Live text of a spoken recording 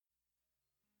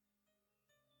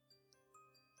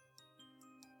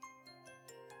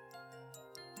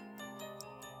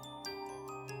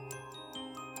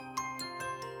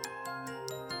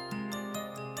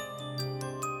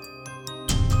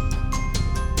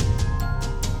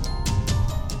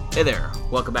Hey there,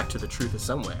 welcome back to The Truth Is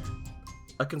Somewhere,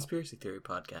 a conspiracy theory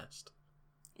podcast.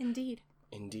 Indeed.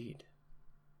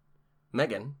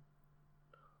 Megan,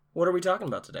 what are we talking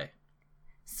about today?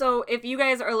 So, if you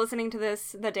guys are listening to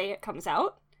this the day it comes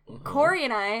out, Corey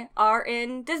and I are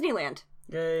in Disneyland.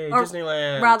 Yay, Or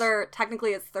Disneyland! Rather,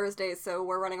 technically it's Thursday, so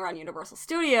we're running around Universal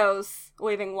Studios,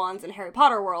 waving wands in Harry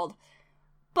Potter World.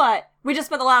 But we just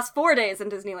spent the last 4 days in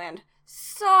Disneyland.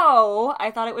 So,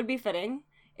 I thought it would be fitting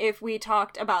if we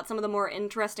talked about some of the more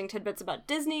interesting tidbits about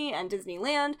Disney and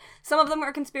Disneyland. Some of them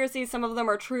are conspiracies, some of them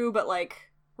are true, but,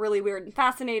 like, really weird and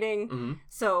fascinating. Mm-hmm.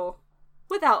 So,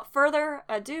 without further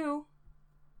ado,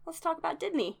 let's talk about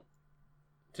Disney.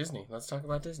 Disney, let's talk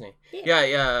about Disney.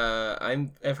 Yeah.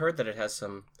 I've heard that it has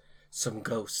some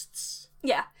ghosts.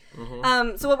 Yeah.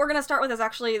 Mm-hmm. So what we're going to start with is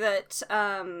actually that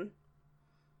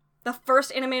the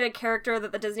first animated character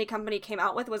that the Disney company came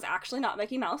out with was actually not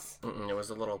Mickey Mouse. It was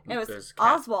a little... It was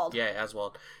cat. Oswald. Yeah,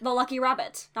 Oswald. The lucky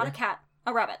rabbit. Not a cat.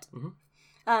 A rabbit.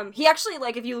 Mm-hmm. He actually,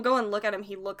 like, if you go and look at him,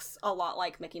 he looks a lot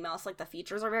like Mickey Mouse. Like, the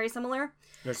features are very similar.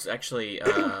 There's actually...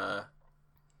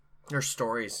 there's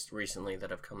stories recently that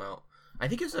have come out. I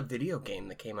think it was a video game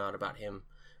that came out about him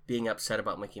being upset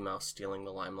about Mickey Mouse stealing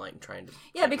the limelight and trying to...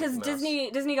 Yeah, because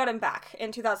Disney got him back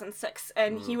in 2006,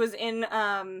 and he was in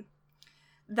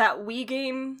that Wii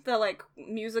game, the, like,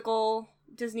 musical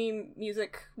Disney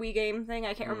music Wii game thing.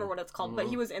 I can't remember what it's called, but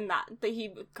he was in that.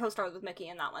 He co-starred with Mickey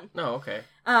in that one. Oh, okay.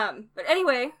 But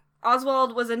anyway,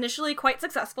 Oswald was initially quite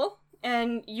successful,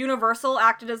 and Universal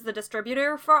acted as the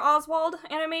distributor for Oswald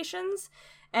Animations.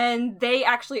 And they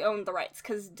actually owned the rights,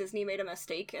 because Disney made a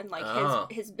mistake in,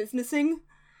 like, his businessing.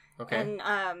 Okay.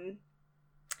 And,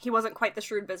 he wasn't quite the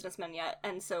shrewd businessman yet,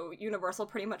 and so Universal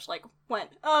pretty much, like, went,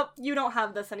 oh, you don't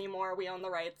have this anymore, we own the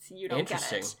rights, you don't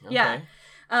get it. Okay. Yeah.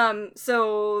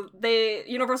 So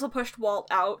Universal pushed Walt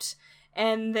out,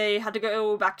 and they had to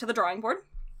go back to the drawing board.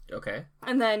 Okay.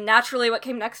 And then, naturally, what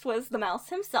came next was the mouse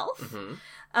himself.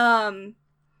 Mm-hmm.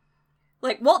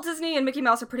 Like, Walt Disney and Mickey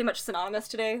Mouse are pretty much synonymous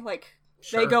today, like...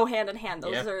 Sure. They go hand in hand.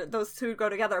 Those two go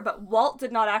together. But Walt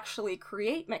did not actually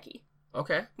create Mickey.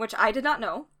 Okay. Which I did not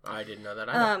know. I didn't know that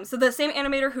either. So the same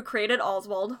animator who created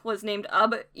Oswald was named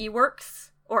Ub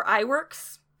Iwerks. Or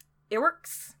Iwerks.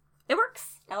 Iwerks?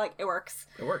 I like Iwerks.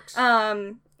 It works.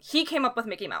 He came up with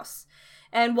Mickey Mouse.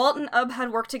 And Walt and Ub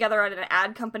had worked together at an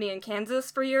ad company in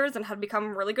Kansas for years and had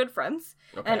become really good friends.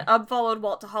 Okay. And Ub followed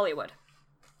Walt to Hollywood.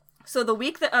 So the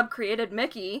week that Ub created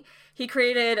Mickey, he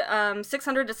created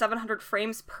 600 to 700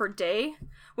 frames per day,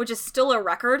 which is still a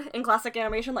record in classic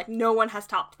animation. Like, no one has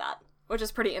topped that, which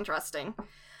is pretty interesting.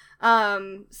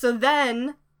 So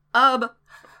then Ub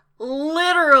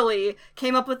literally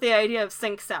came up with the idea of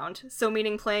sync sound, so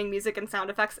meaning playing music and sound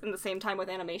effects in the same time with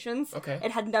animations. Okay. It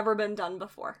had never been done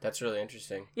before. That's really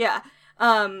interesting. Yeah.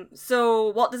 So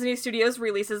Walt Disney Studios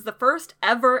releases the first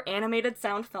ever animated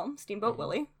sound film, Steamboat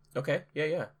Willie. Okay,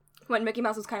 yeah. When Mickey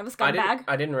Mouse was kind of a scumbag.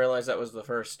 I didn't realize that was the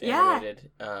first animated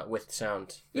with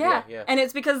sound. Yeah, yeah. And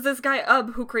it's because this guy,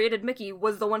 Ub, who created Mickey,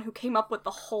 was the one who came up with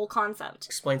the whole concept.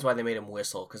 Explains why they made him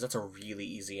whistle, because that's a really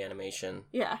easy animation.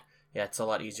 Yeah. Yeah, it's a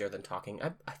lot easier than talking.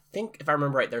 I think, if I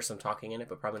remember right, there's some talking in it,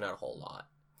 but probably not a whole lot.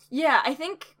 Yeah, I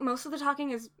think most of the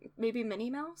talking is maybe Minnie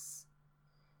Mouse.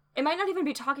 It might not even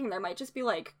be talking, there might just be,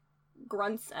 like,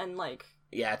 grunts and, like...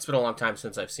 Yeah, it's been a long time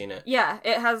since I've seen it. Yeah,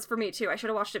 it has for me, too. I should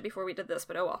have watched it before we did this,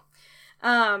 but oh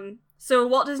well. So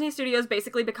Walt Disney Studios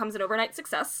basically becomes an overnight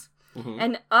success. Mm-hmm.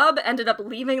 And Ub ended up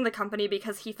leaving the company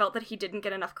because he felt that he didn't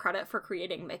get enough credit for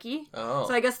creating Mickey. Oh.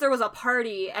 So I guess there was a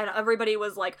party, and everybody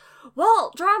was like,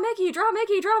 Walt, draw Mickey, draw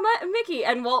Mickey, draw Mickey!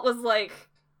 And Walt was like,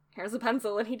 here's a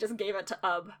pencil, and he just gave it to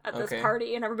Ub at this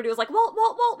party, and everybody was like,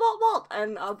 Walt!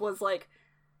 And Ub was like,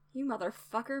 you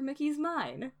motherfucker, Mickey's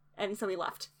mine. And so he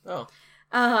left. Oh.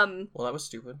 Well, that was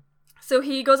stupid. So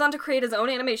he goes on to create his own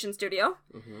animation studio,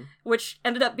 which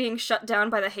ended up being shut down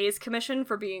by the Hays Commission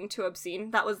for being too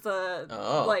obscene. That was the,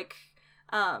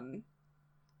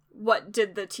 what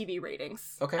did the TV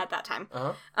ratings at that time.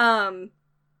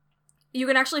 You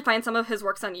can actually find some of his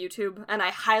works on YouTube, and I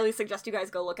highly suggest you guys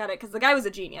go look at it, because the guy was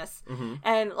a genius. Mm-hmm.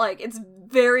 And, like, it's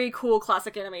very cool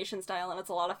classic animation style, and it's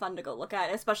a lot of fun to go look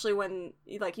at, especially when,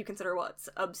 like, you consider what's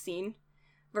obscene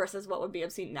versus what would be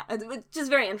obscene now. It's just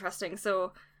very interesting,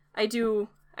 so I do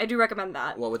recommend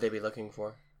that. What would they be looking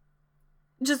for?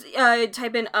 Just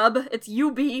type in Ub, it's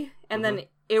U-B, and then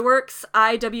Iwerks,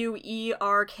 Iwerks,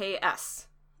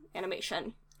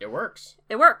 animation. It works.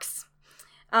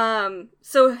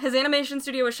 So his animation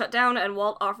studio was shut down, and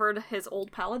Walt offered his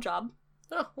old pal a job.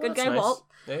 Oh, well, Good that's guy, nice. Walt.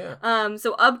 Yeah.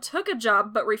 So Ub took a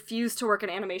job but refused to work in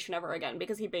animation ever again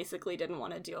because he basically didn't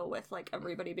want to deal with, like,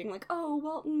 everybody being like, oh,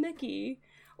 Walt and Mickey.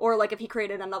 Or, like, if he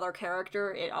created another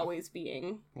character, it always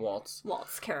being Walt's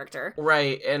character.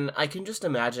 Right, and I can just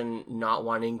imagine not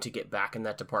wanting to get back in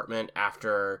that department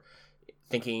after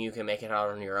thinking you can make it out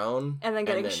on your own. And then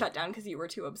getting shut down because you were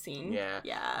too obscene. Yeah.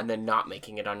 Yeah. And then not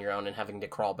making it on your own and having to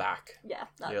crawl back. Yeah.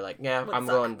 You're like, yeah, I'm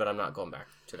suck. going, but I'm not going back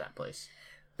to that place.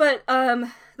 But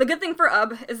the good thing for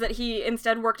Ub is that he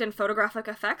instead worked in photographic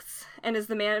effects and is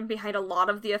the man behind a lot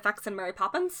of the effects in Mary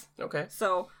Poppins. Okay.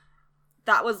 So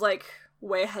that was, like,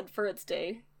 way ahead for its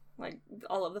day. Like,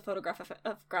 all of the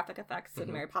graphic effects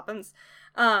in Mary Poppins.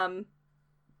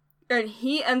 And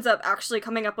he ends up actually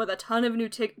coming up with a ton of new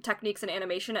techniques in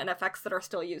animation and effects that are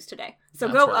still used today. So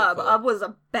That's go really Ub. cool. Ub was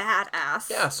a badass.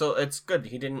 Yeah, so it's good.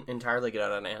 He didn't entirely get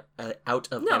out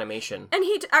of animation. And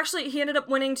he ended up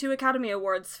winning 2 Academy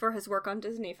Awards for his work on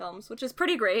Disney films, which is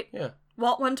pretty great. Yeah.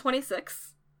 Walt won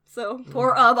 26. So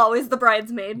poor Ub, always the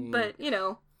bridesmaid, but you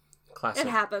know, Classic. it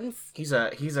happens. He's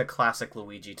a classic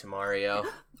Luigi to Mario.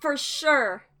 For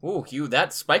sure. Ooh,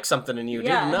 that spiked something in you,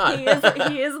 Yeah, did it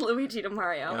not? he is Luigi to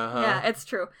Mario. Uh-huh. Yeah, it's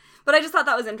true. But I just thought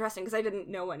that was interesting because I didn't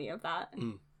know any of that.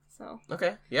 So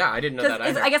Okay, yeah, I didn't know that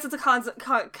either. I guess it's a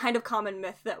kind of common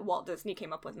myth that Walt Disney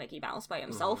came up with Mickey Mouse by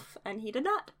himself, and he did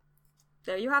not.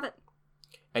 There you have it.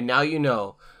 And now you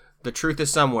know. The truth is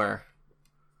somewhere.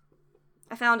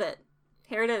 I found it.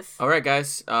 Here it is. All right,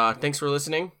 guys. Thanks for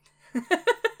listening.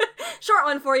 Short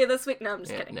one for you this week. No, I'm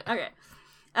just kidding. No. Okay.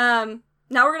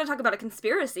 Now we're going to talk about a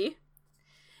conspiracy.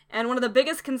 And one of the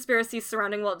biggest conspiracies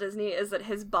surrounding Walt Disney is that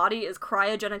his body is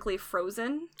cryogenically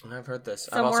frozen I've heard this.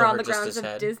 I've somewhere also on heard the just grounds his of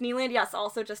head. Disneyland. Yes,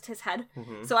 also just his head.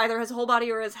 Mhm. So either his whole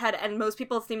body or his head. And most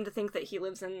people seem to think that he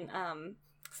lives in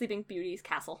Sleeping Beauty's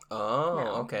castle. Oh,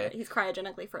 now, okay. that he's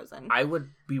cryogenically frozen. I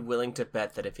would be willing to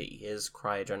bet that if he is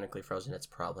cryogenically frozen, it's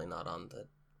probably not on the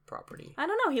property. I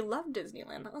don't know. He loved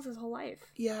Disneyland. That was his whole life.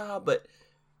 Yeah, but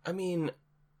I mean,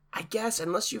 I guess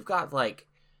unless you've got like,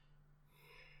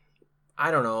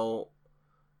 I don't know,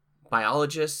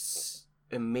 biologists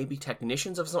and maybe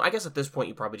technicians of some. I guess at this point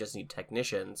you probably just need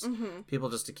technicians, people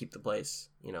just to keep the place,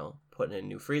 putting in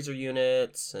new freezer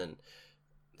units and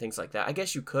things like that. I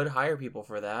guess you could hire people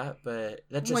for that, but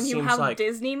that just when you seems have like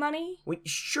Disney money.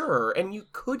 Sure, and you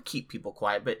could keep people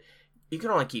quiet, but you can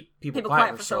only keep people quiet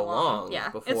quiet for so long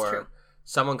Yeah, it's before true.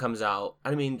 someone comes out.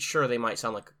 I mean, sure, they might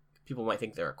sound like people might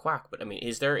think they're a quack, but I mean,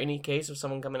 is there any case of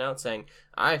someone coming out saying,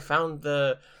 "I found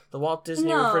the Walt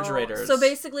Disney refrigerators"? So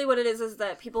basically, what it is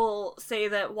that people say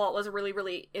that Walt was really,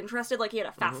 really interested. Like he had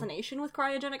a fascination with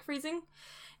cryogenic freezing.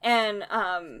 And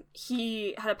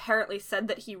he had apparently said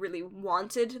that he really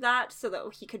wanted that so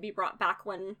that he could be brought back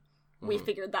when we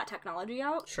figured that technology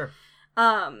out. Sure.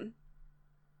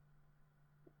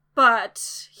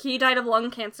 But he died of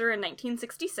lung cancer in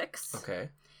 1966. Okay.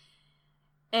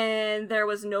 And there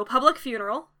was no public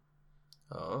funeral.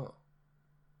 Oh.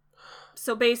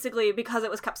 So basically, because it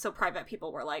was kept so private,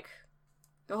 people were like,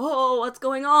 "Oh, what's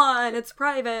going on? It's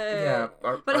private." Yeah.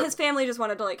 But his family just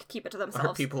wanted to, like, keep it to themselves.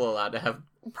 Are people allowed to have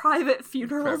private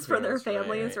funerals for their funerals,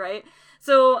 families, right. right?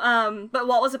 So, but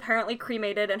Walt was apparently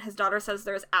cremated, and his daughter says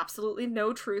there's absolutely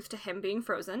no truth to him being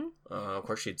frozen. Of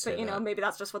course she'd say But, that. maybe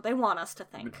that's just what they want us to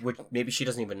think. Maybe she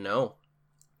doesn't even know.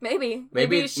 Maybe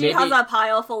Maybe- she has a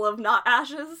pile full of not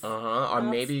ashes. Or That's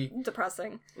maybe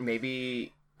depressing.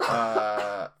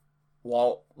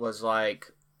 Walt was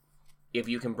like, if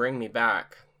you can bring me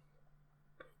back,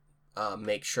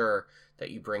 make sure that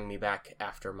you bring me back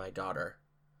after my daughter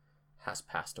has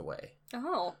passed away.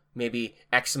 Oh. Maybe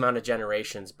X amount of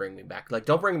generations bring me back. Like,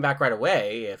 don't bring me back right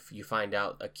away if you find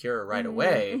out a cure right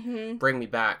away. Mm-hmm. Bring me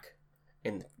back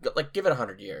in, like, give it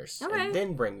 100 years. Okay. And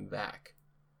then bring me back.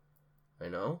 I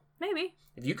know. Maybe.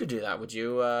 If you could do that, would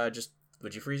you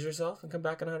would you freeze yourself and come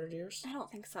back in 100 years? I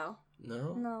don't think so.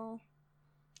 No? No.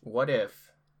 What if?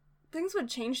 Things would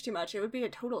change too much. It would be a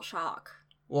total shock.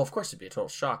 Well, of course it'd be a total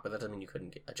shock, but that doesn't mean you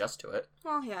couldn't adjust to it.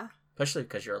 Well, yeah. Especially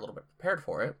because you're a little bit prepared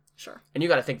for it. Sure. And you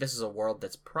gotta think this is a world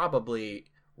that's probably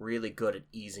really good at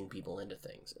easing people into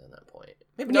things at that point.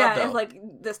 Maybe not, Yeah, though. if, like,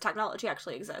 this technology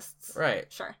actually exists.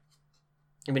 Right. Sure.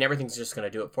 I mean, everything's just gonna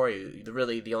do it for you.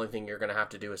 Really, the only thing you're gonna have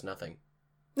to do is nothing.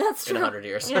 That's true. In 100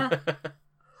 years. Yeah.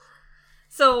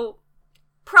 So,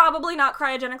 probably not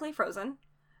cryogenically frozen,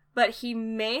 but he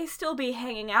may still be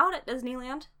hanging out at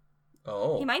Disneyland.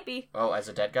 Oh. He might be. Oh, as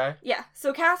a dead guy? Yeah.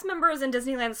 So cast members in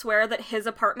Disneyland swear that his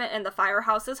apartment in the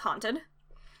firehouse is haunted.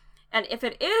 And if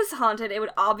it is haunted, it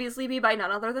would obviously be by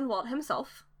none other than Walt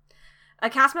himself. A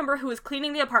cast member who was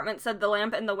cleaning the apartment said the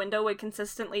lamp in the window would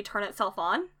consistently turn itself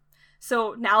on.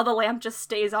 So now the lamp just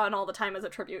stays on all the time as a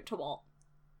tribute to Walt.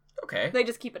 Okay. They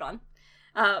just keep it on.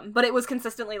 But it was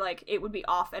consistently, like, it would be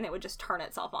off and it would just turn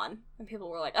itself on. And people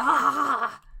were like,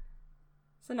 ah!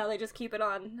 So now they just keep it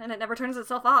on and it never turns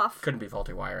itself off. Couldn't be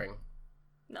faulty wiring.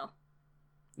 No.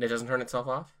 It doesn't turn itself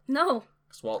off? No.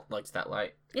 Because Walt likes that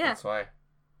light. Yeah. That's why.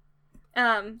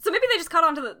 So maybe they just caught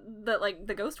on to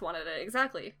the ghost wanted it,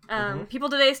 exactly. People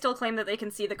today still claim that they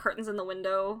can see the curtains in the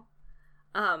window,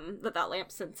 that lamp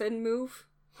sits in move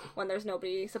when there's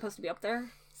nobody supposed to be up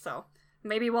there. So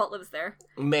maybe Walt lives there.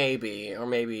 Maybe. Or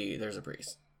maybe there's a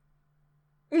breeze.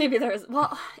 Maybe there's,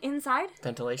 well, inside?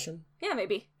 Ventilation? Yeah,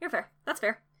 maybe. You're fair. That's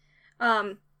fair.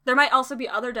 There might also be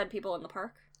other dead people in the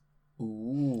park.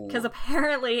 Ooh. Because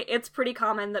apparently it's pretty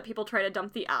common that people try to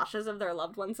dump the ashes of their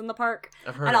loved ones in the park.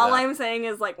 I've heard and of all that. I'm saying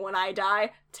is, like, when I die,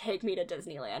 take me to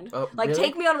Disneyland. Oh, like, really?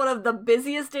 take me on one of the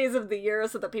busiest days of the year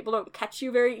so that people don't catch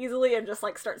you very easily and just,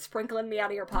 like, start sprinkling me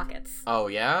out of your pockets. Oh,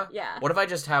 yeah? Yeah. What if I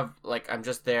just have, like, I'm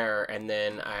just there and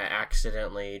then I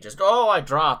accidentally just, I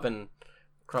drop and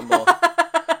crumble?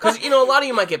 Because, you know, a lot of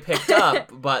you might get picked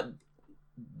up, but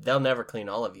they'll never clean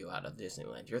all of you out of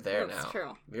Disneyland. You're there now. That's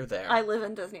true. You're there. I live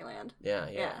in Disneyland. Yeah.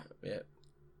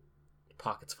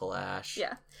 Pockets full of ash.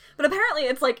 Yeah. But apparently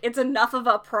it's enough of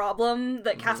a problem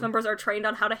that cast members are trained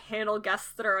on how to handle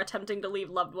guests that are attempting to leave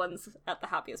loved ones at the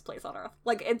happiest place on earth.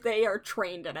 Like, they are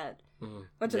trained in it.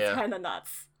 Which is kind of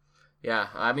nuts. Yeah,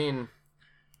 I mean,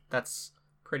 that's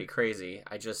pretty crazy.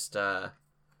 I just,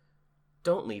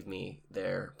 don't leave me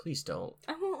there. Please don't.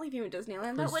 I won't leave you in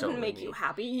Disneyland. Please That wouldn't don't make leave you me.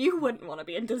 happy. You wouldn't want to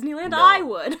be in Disneyland. No. I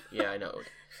would. Yeah, I know.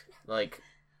 Like,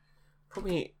 put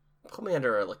me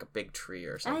under, like, a big tree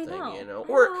or something, know. you know? I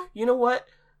Or, know. you know what?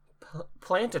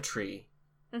 Plant a tree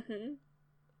Mm-hmm.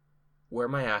 where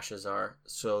my ashes are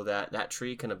so that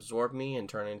tree can absorb me and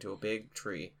turn into a big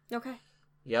tree. Okay.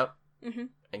 Yep. Mm-hmm.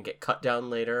 And get cut down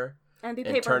later And be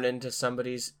and paper. turn into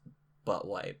somebody's butt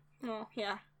wipe. Oh,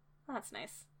 yeah. That's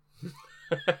nice.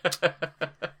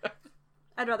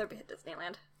 I'd rather be at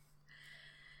Disneyland.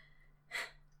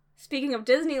 Speaking of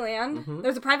Disneyland,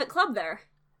 there's a private club there.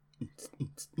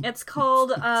 It's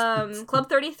called Club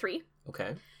 33.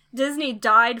 Okay. Disney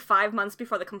died 5 months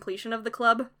before the completion of the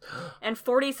club, and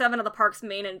 47 of the park's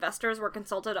main investors were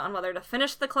consulted on whether to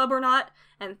finish the club or not,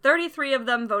 and 33 of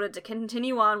them voted to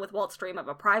continue on with Walt's dream of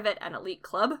a private and elite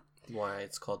club. Why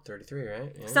it's called 33,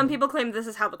 right? Yeah. Some people claim this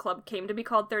is how the club came to be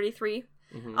called 33.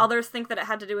 Others think that it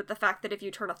had to do with the fact that if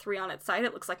you turn a 3 on its side,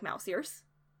 it looks like mouse ears.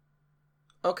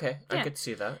 Okay, Yeah. I could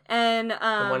see that. And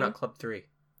And why not Club 3?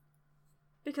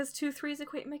 because 2 3s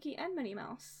equate Mickey and Minnie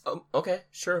Mouse. Oh, okay,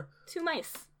 sure. 2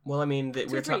 mice. Well, I mean, 2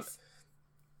 we're talking.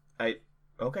 3s.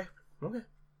 Okay.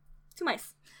 2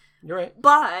 mice. You're right.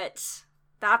 But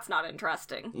that's not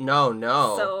interesting. No.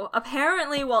 So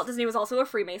apparently Walt Disney was also a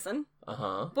Freemason.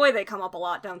 Uh-huh. Boy, they come up a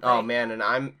lot, don't they? Oh, man, and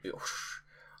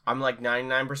I'm like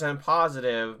 99%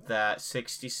 positive that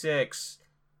 66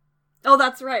 Oh,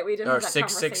 that's right. We did or have that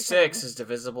 666 conversation. is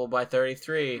divisible by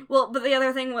 33. Well, but the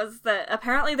other thing was that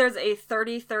apparently there's a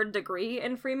 33rd degree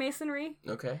in Freemasonry,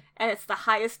 Okay. and it's the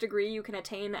highest degree you can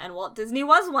attain, and Walt Disney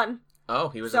was one. Oh,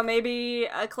 he was So maybe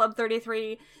a Club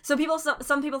 33. So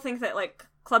some people think that, like,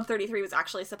 Club 33 was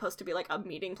actually supposed to be, like, a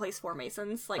meeting place for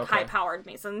Masons, like, Okay. high-powered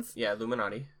Masons. Yeah,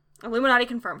 Illuminati. Illuminati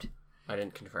confirmed. I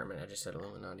didn't confirm it. I just said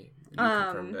Illuminati. You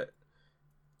confirmed it.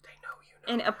 They know you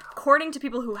know. And according to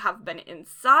people who have been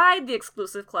inside the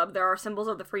exclusive club, there are symbols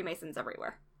of the Freemasons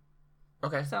everywhere.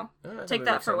 Okay. So That take would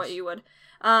that make for what sense. you would.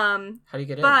 How do you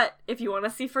get in? But if you want to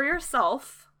see for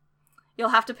yourself, you'll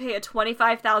have to pay a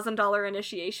 $25,000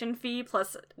 initiation fee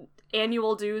plus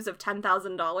annual dues of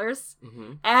 $10,000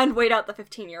 and wait out the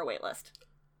 15-year wait list.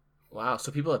 Wow,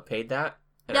 so people have paid that?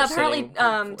 And Yeah, are apparently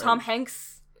sitting Tom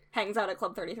Hanks hangs out at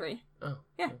Club 33. Oh.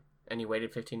 Yeah. And you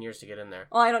waited 15 years to get in there.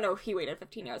 Well, I don't know if he waited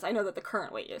 15 years. I know that the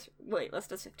current wait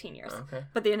list is 15 years. Okay.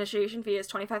 But the initiation fee is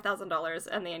 $25,000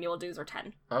 and the annual dues are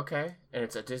 10. Okay. And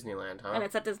it's at Disneyland, huh? And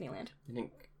it's at Disneyland.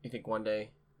 You think one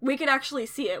day? We could actually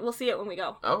see it. We'll see it when we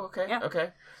go. Oh, okay. Yeah. Okay.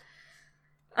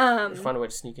 Um, Find a way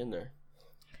to sneak in there.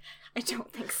 I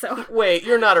don't think so. Wait,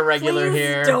 you're not a regular Please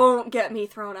here. don't get me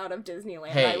thrown out of Disneyland.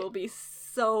 Hey. I will be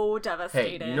so Hey,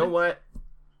 devastated. you know what?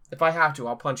 If I have to,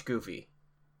 I'll punch Goofy.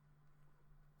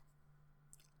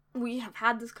 We have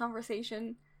had this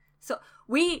conversation.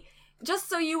 Just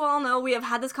so you all know, we have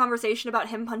had this conversation about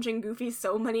him punching Goofy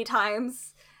so many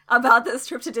times about this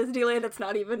trip to Disneyland, it's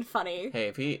not even funny. Hey,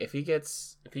 if he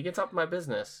gets up in my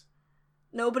business,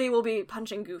 Nobody will be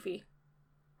punching Goofy.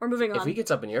 We're moving on. if he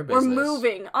gets up in your business, We're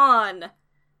moving on.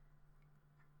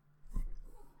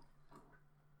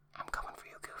 I'm coming for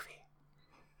you, Goofy.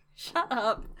 Shut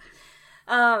up.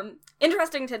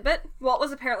 Interesting tidbit. Walt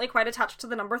was apparently quite attached to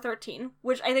the number 13,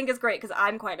 which I think is great because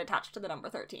I'm quite attached to the number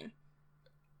 13.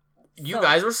 You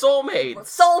guys were soulmates. We're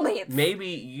soulmates. Maybe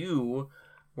you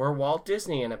were Walt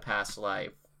Disney in a past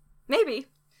life. Maybe.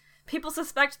 People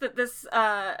suspect that this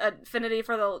affinity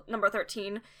for the number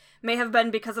 13 may have been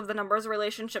because of the number's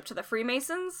relationship to the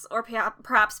Freemasons, or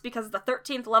perhaps because the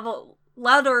 13th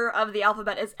letter of the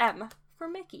alphabet is M for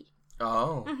Mickey.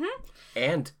 Oh. Mm-hmm.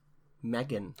 And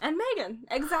Megan. And Megan,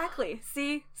 exactly.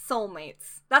 See?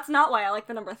 Soulmates. That's not why I like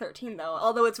the number 13, though,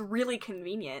 although it's really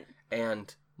convenient.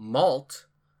 And Malt,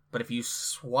 but if you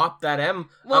swap that M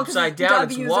upside down,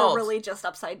 W's it's Walt. are really just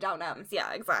upside down M's.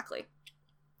 Yeah, exactly.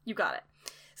 You got it.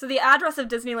 So the address of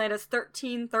Disneyland is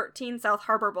 1313 South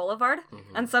Harbor Boulevard,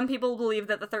 and some people believe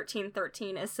that the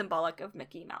 1313 is symbolic of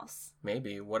Mickey Mouse.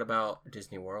 Maybe. What about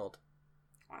Disney World?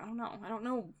 I don't know. I don't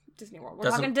know Disney World. We're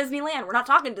talking Disneyland. We're not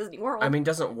talking Disney World. I mean,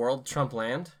 doesn't World trump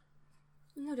Land?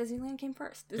 No, Disneyland came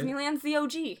first. Disneyland's the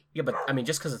OG. Yeah, but, I mean,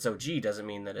 just because it's OG doesn't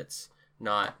mean that it's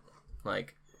not,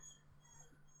 like...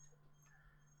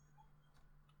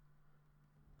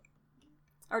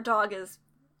 Our dog is...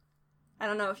 I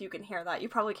don't know if you can hear that. You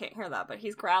probably can't hear that, but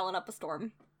he's growling up a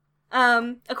storm.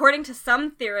 According to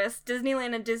some theorists,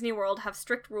 Disneyland and Disney World have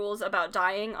strict rules about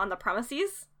dying on the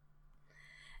premises.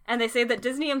 And they say that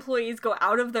Disney employees go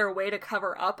out of their way to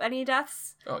cover up any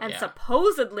deaths. And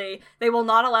supposedly, they will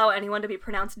not allow anyone to be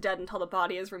pronounced dead until the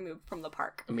body is removed from the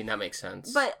park. I mean, that makes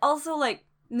sense. But also, like,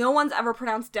 no one's ever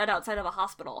pronounced dead outside of a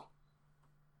hospital.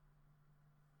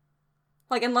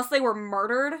 Like, unless they were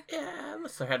murdered. Yeah,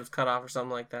 unless their head was cut off or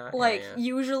something like that. Like,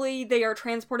 usually they are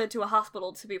transported to a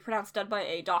hospital to be pronounced dead by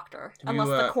a doctor. Unless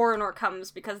the coroner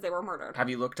comes because they were murdered. Have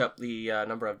you looked up the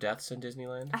number of deaths in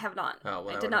Disneyland? I have not. Oh,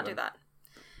 well, I did not do that.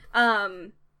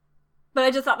 But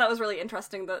I just thought that was really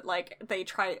interesting that, like, they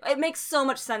try... It makes so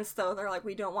much sense, though. They're like,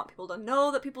 we don't want people to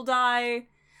know that people die.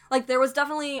 Like, there was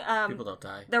definitely... people don't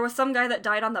die. There was some guy that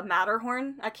died on the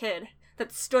Matterhorn, a kid,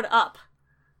 that stood up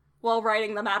while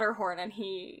riding the Matterhorn, and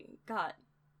he got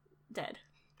dead.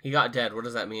 He got dead? What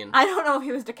does that mean? I don't know if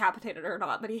he was decapitated or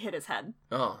not, but he hit his head.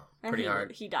 Oh, pretty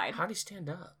hard. He died. How'd he stand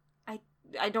up?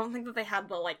 I don't think that they had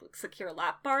the, like, secure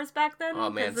lap bars back then.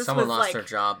 Oh, man, someone lost their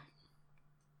job.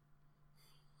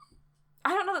 I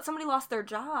don't know that somebody lost their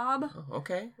job. Oh,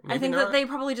 okay. I think that they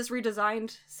probably just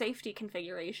redesigned safety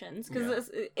configurations, because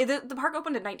the park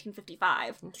opened in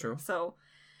 1955. That's true. So,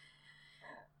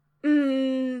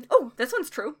 oh, this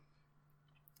one's true.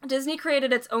 Disney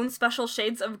created its own special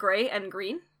shades of gray and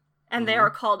green, and they are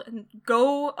called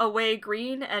Go Away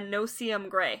Green and No See 'Em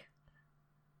Gray.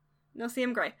 No See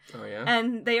 'Em Gray. Oh, yeah?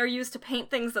 And they are used to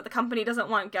paint things that the company doesn't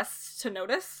want guests to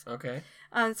notice. Okay.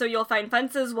 So you'll find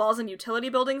fences, walls, and utility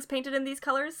buildings painted in these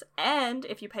colors, and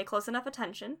if you pay close enough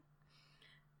attention,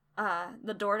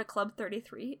 the door to Club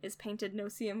 33 is painted No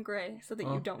See 'Em Gray, so that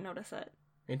you don't notice it.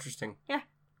 Interesting. Yeah.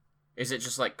 Is it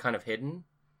just, like, kind of hidden?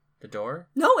 The door?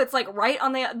 No, it's like right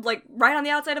on the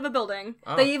outside of a building.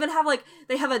 Oh. They even have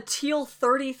they have a teal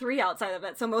 33 outside of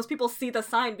it, so most people see the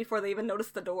sign before they even notice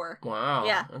the door. Wow.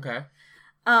 Yeah. Okay.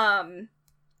 I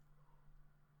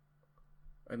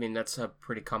mean, that's a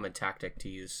pretty common tactic to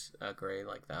use gray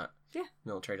like that. Yeah.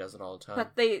 Military does it all the time.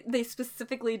 But they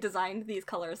specifically designed these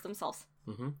colors themselves.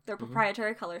 Mm-hmm. They're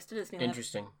proprietary colors to Disneyland.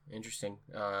 Interesting.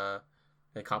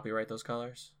 They copyright those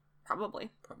colors?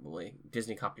 Probably.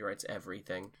 Disney copyrights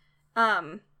everything.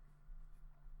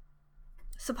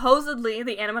 Supposedly,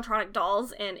 the animatronic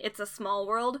dolls in It's a Small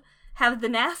World have the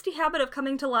nasty habit of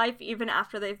coming to life even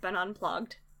after they've been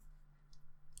unplugged.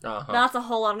 That's a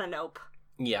whole lot of nope.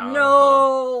 Yeah.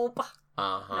 Nope.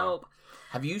 Nope.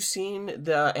 Have you seen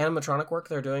the animatronic work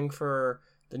they're doing for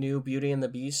the new Beauty and the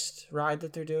Beast ride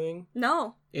that they're doing?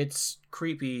 No. It's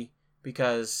creepy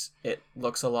because it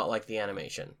looks a lot like the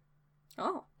animation.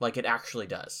 Oh. Like it actually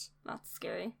does. That's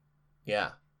scary.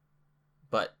 Yeah.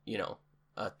 But,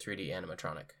 a 3D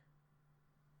animatronic.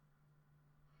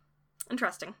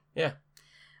 Interesting. Yeah.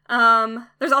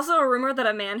 There's also a rumor that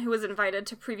a man who was invited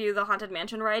to preview the Haunted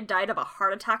Mansion ride died of a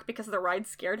heart attack because the ride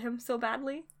scared him so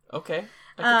badly. Okay.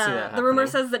 I can see that happening. The rumor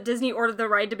says that Disney ordered the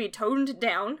ride to be toned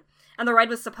down, and the ride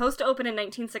was supposed to open in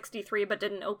 1963 but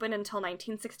didn't open until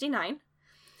 1969.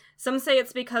 Some say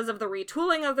it's because of the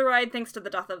retooling of the ride thanks to the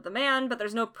death of the man, but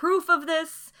there's no proof of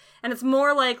this, and it's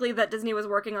more likely that Disney was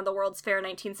working on the World's Fair in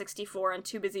 1964 and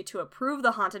too busy to approve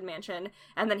the Haunted Mansion,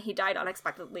 and then he died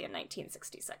unexpectedly in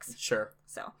 1966. Sure.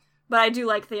 So, but I do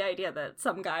like the idea that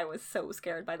some guy was so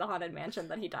scared by the Haunted Mansion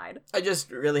that he died. I just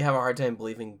really have a hard time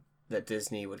believing that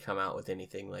Disney would come out with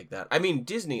anything like that. I mean,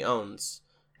 Disney owns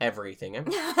everything.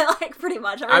 Like, pretty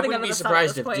much. I wouldn't be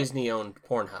surprised if Disney owned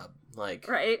Pornhub. Like,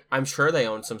 right? I'm sure they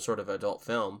own some sort of adult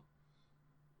film.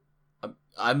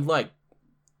 I'm like,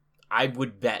 I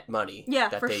would bet money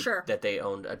that they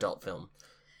owned adult film.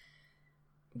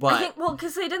 But I think, well,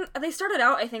 because they started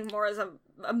out, I think, more as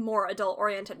a more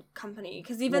adult-oriented company.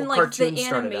 Because even, like, the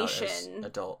animation...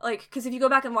 adult. Like, because if you go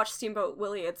back and watch Steamboat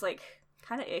Willie, it's, like,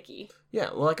 kind of icky. Yeah,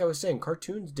 well, like I was saying,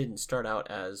 cartoons didn't start out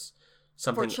as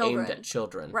something aimed at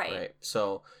children. Right.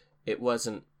 So, it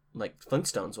wasn't, like,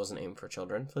 Flintstones wasn't aimed for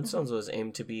children. Flintstones was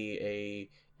aimed to be a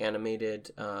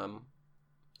animated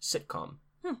sitcom.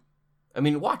 I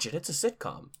mean, watch it. It's a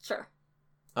sitcom. Sure.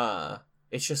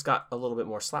 It's just got a little bit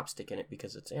more slapstick in it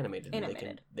because it's animated.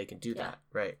 And they can do that,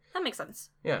 right? That makes sense.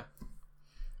 Yeah.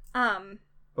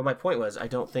 But my point was, I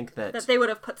don't think that they would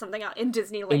have put something out in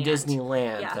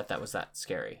Disneyland. That was that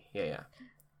scary. Yeah.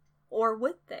 Or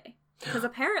would they? Because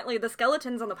apparently the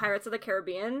skeletons on the Pirates of the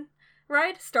Caribbean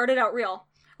ride started out real.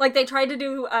 Like, they tried to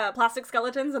do plastic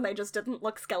skeletons, and they just didn't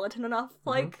look skeleton enough.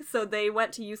 Like, so they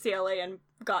went to UCLA and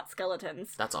got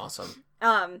skeletons. That's awesome.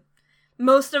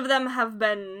 Most of them have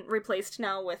been replaced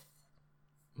now with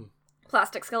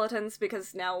plastic skeletons,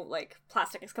 because now, like,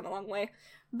 plastic has come a long way.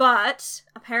 But,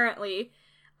 apparently,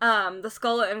 the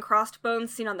skull and crossed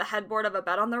bones seen on the headboard of a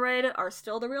bed on the ride are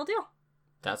still the real deal.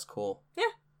 That's cool. Yeah.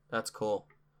 That's cool.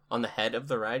 On the head of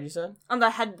the ride, you said? On the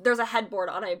head, there's a headboard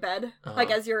on a bed.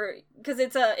 Like, as you're, because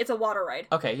it's a water ride.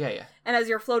 Okay, yeah. And as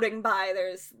you're floating by,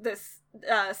 there's this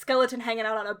skeleton hanging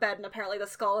out on a bed, and apparently the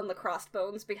skull and the crossed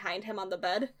bones behind him on the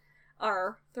bed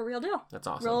are the real deal. That's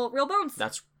awesome. Real bones.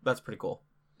 That's pretty cool.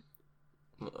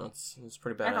 That's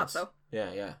pretty badass. I thought so.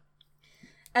 Yeah.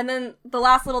 And then the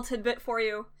last little tidbit for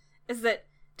you is that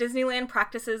Disneyland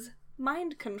practices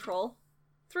mind control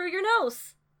through your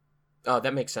nose. Oh,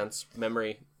 that makes sense.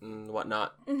 Memory and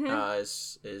whatnot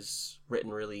is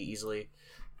written really easily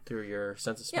through your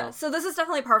sense of smell. Yeah, so this is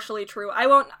definitely partially true. I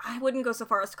wouldn't go so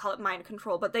far as to call it mind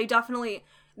control, but they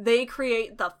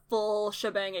create the full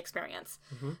shebang experience.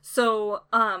 So,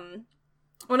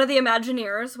 one of the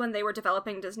Imagineers, when they were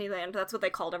developing Disneyland, that's what they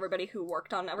called everybody who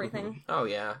worked on everything. Oh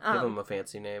yeah, give them a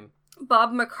fancy name.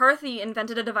 Bob McCarthy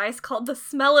invented a device called the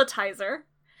Smellitizer,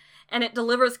 and it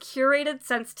delivers curated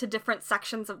scents to different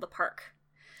sections of the park.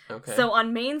 Okay. So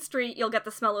on Main Street, you'll get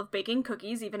the smell of baking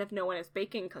cookies, even if no one is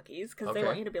baking cookies, because they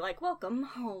want you to be like, welcome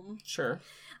home. Sure.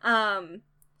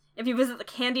 If you visit the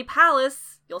Candy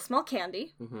Palace, you'll smell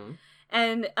candy.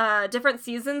 And different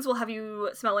seasons will have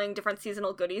you smelling different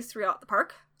seasonal goodies throughout the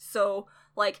park. So,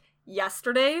 like,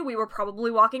 yesterday, we were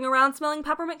probably walking around smelling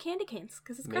peppermint candy canes,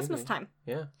 because it's Christmas time.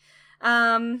 Yeah.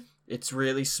 It's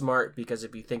really smart, because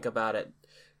if you think about it,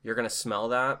 you're going to smell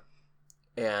that,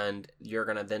 and you're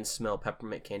going to then smell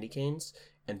peppermint candy canes,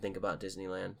 and think about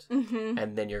Disneyland.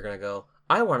 And then you're going to go,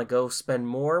 I want to go spend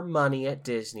more money at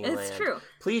Disneyland. It's true.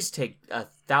 Please take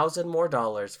 $1,000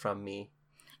 more from me.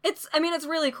 It's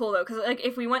really cool, though, because, like,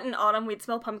 if we went in autumn, we'd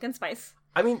smell pumpkin spice.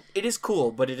 I mean, it is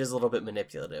cool, but it is a little bit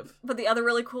manipulative. But the other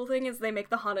really cool thing is they make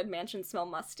the Haunted Mansion smell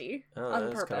musty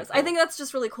on purpose. Cool. I think that's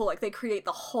just really cool. Like, they create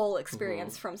the whole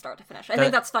experience from start to finish. I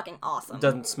think that's fucking awesome.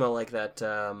 Doesn't smell like that,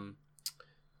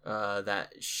 that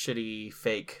shitty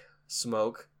fake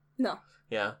smoke. No.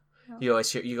 Yeah. No. You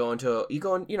always hear, you go into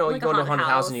a haunted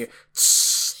house and you,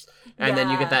 and then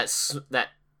you get that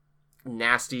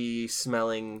nasty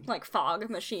smelling, like fog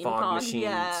machine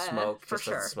smoke. For just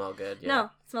sure. doesn't smell good. Yeah.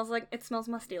 No, it smells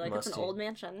musty, like it's an old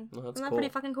mansion. Well, that's Isn't that cool.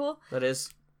 pretty fucking cool? That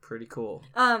is pretty cool.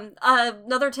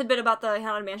 Another tidbit about the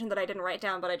Haunted Mansion that I didn't write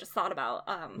down, but I just thought about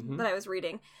that I was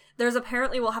reading. There's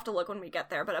apparently, we'll have to look when we get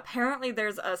there, but apparently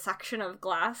there's a section of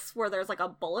glass where there's like a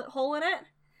bullet hole in it,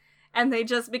 and they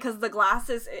just, because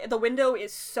the window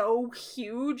is so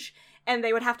huge, and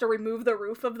they would have to remove the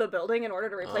roof of the building in order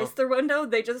to replace the window,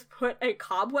 they just put a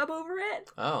cobweb over it.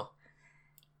 Oh.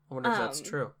 I wonder if that's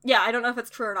true. Yeah, I don't know if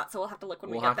it's true or not, so we'll have to look when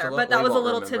we get there. But that was a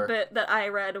little tidbit that I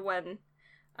read when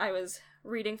I was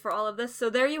reading for all of this.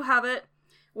 So there you have it.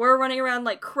 We're running around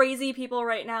like crazy people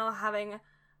right now, having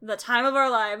the time of our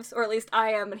lives, or at least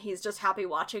I am, and he's just happy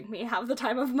watching me have the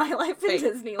time of my life in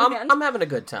Disneyland. I'm having a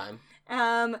good time.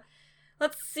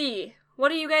 Let's see. What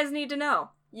do you guys need to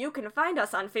know? You can find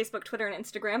us on Facebook, Twitter, and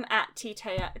Instagram at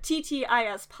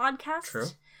TTIS Podcast. True.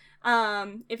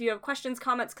 If you have questions,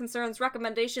 comments, concerns,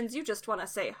 recommendations, you just want to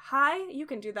say hi, you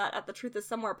can do that at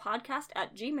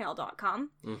thetruthissomewherepodcast@gmail.com.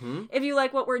 If you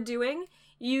like what we're doing,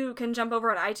 you can jump over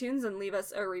on iTunes and leave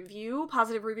us a review.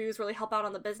 Positive reviews really help out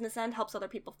on the business end, helps other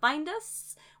people find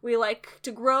us. We like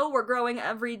to grow. We're growing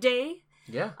every day.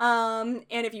 Yeah. And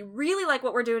if you really like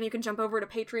what we're doing, you can jump over to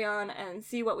Patreon and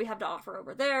see what we have to offer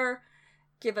over there.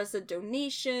 Give us a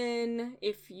donation,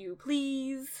 if you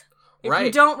please. If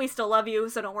you don't, we still love you,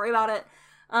 so don't worry about it.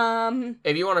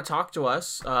 If you want to talk to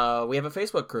us, we have a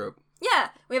Facebook group. Yeah,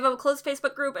 we have a closed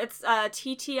Facebook group. It's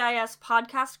TTIS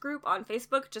Podcast Group on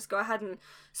Facebook. Just go ahead and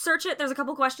search it. There's a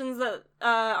couple questions that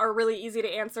are really easy to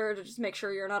answer to just make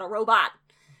sure you're not a robot.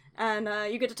 And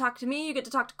you get to talk to me, you get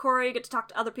to talk to Corey, you get to talk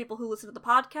to other people who listen to the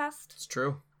podcast. It's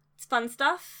true. It's fun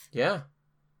stuff. Yeah.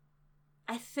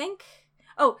 I think...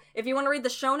 Oh, if you want to read the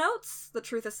show notes,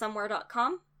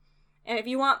 thetruthissomewhere.com. And if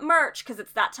you want merch, because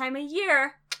it's that time of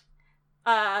year...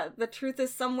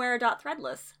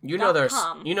 thetruthissomewhere.threadless. You know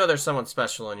there's someone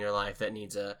special in your life that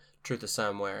needs a Truth is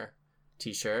Somewhere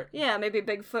t-shirt. Yeah, maybe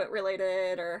Bigfoot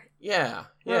related or yeah.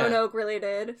 Roanoke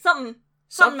related. Something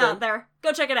out there.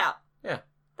 Go check it out. Yeah.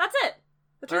 That's it.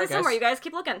 The Truth is Somewhere, you guys.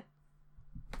 Keep looking.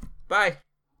 Bye.